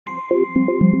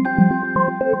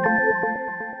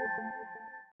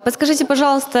Подскажите,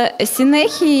 пожалуйста,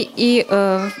 синехии и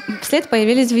вслед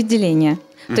появились выделения.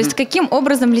 То есть каким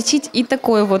образом лечить и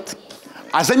такое вот?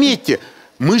 А заметьте,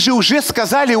 мы же уже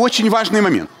сказали очень важный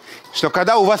момент, что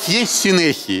когда у вас есть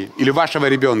синехии, или вашего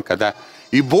ребенка, да,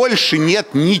 и больше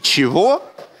нет ничего,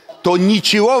 то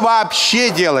ничего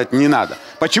вообще делать не надо.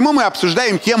 Почему мы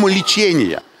обсуждаем тему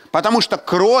лечения? Потому что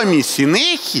кроме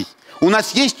синехий у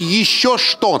нас есть еще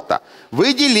что-то.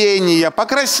 Выделение,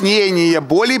 покраснение,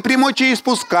 боли при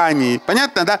мочеиспускании.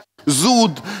 Понятно, да?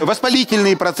 Зуд,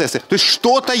 воспалительные процессы. То есть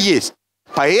что-то есть.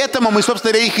 Поэтому мы,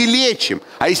 собственно говоря, их и лечим.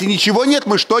 А если ничего нет,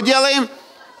 мы что делаем?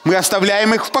 Мы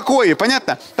оставляем их в покое.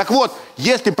 Понятно? Так вот,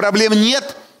 если проблем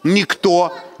нет,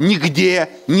 никто, нигде,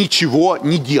 ничего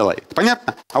не делает.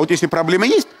 Понятно? А вот если проблема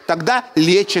есть, тогда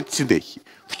лечат синехии.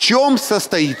 В чем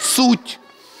состоит суть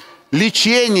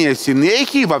лечения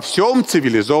синехий во всем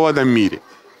цивилизованном мире?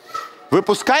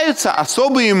 Выпускаются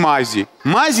особые мази.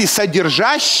 Мази,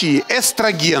 содержащие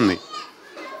эстрогены.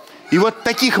 И вот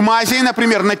таких мазей,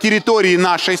 например, на территории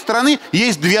нашей страны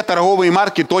есть 2 торговые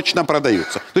марки, точно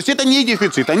продаются. То есть это не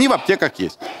дефицит, они в аптеках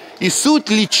есть. И суть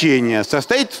лечения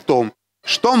состоит в том,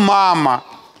 что мама,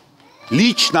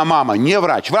 лично мама, не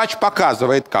врач, врач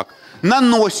показывает как,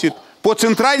 наносит по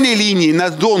центральной линии на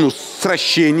зону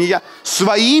сращения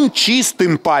своим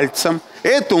чистым пальцем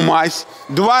эту мазь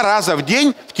 2 раза в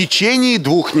день в течение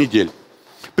 2 недель.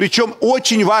 Причем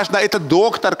очень важно, это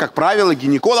доктор, как правило,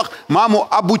 гинеколог, маму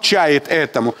обучает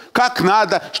этому. Как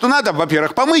надо, что надо,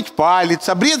 во-первых, помыть палец,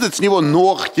 обрезать с него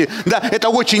ногти. Да, это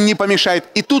очень не помешает.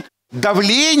 И тут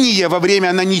давление во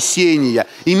время нанесения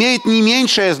имеет не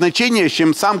меньшее значение,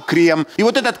 чем сам крем. И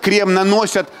вот этот крем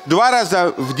наносят 2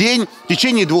 раза в день в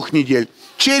течение 2 недель.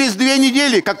 Через 2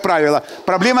 недели, как правило,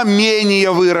 проблема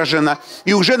менее выражена.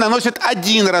 И уже наносят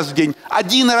 1 раз в день.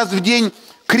 1 раз в день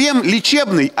крем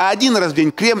лечебный, а 1 раз в день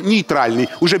крем нейтральный,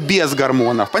 уже без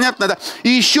гормонов. Понятно, да? И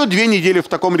еще 2 недели в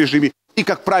таком режиме. И,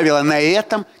 как правило, на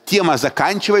этом тема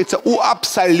заканчивается у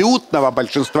абсолютного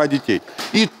большинства детей.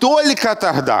 И только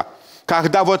тогда,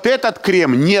 когда вот этот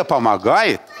крем не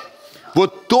помогает,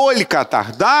 вот только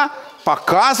тогда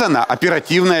показано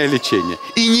оперативное лечение.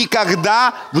 И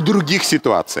никогда в других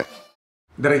ситуациях.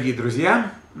 Дорогие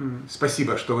друзья,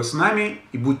 спасибо, что вы с нами.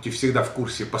 И будьте всегда в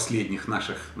курсе последних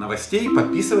наших новостей.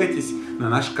 Подписывайтесь на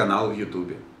наш канал в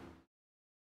YouTube.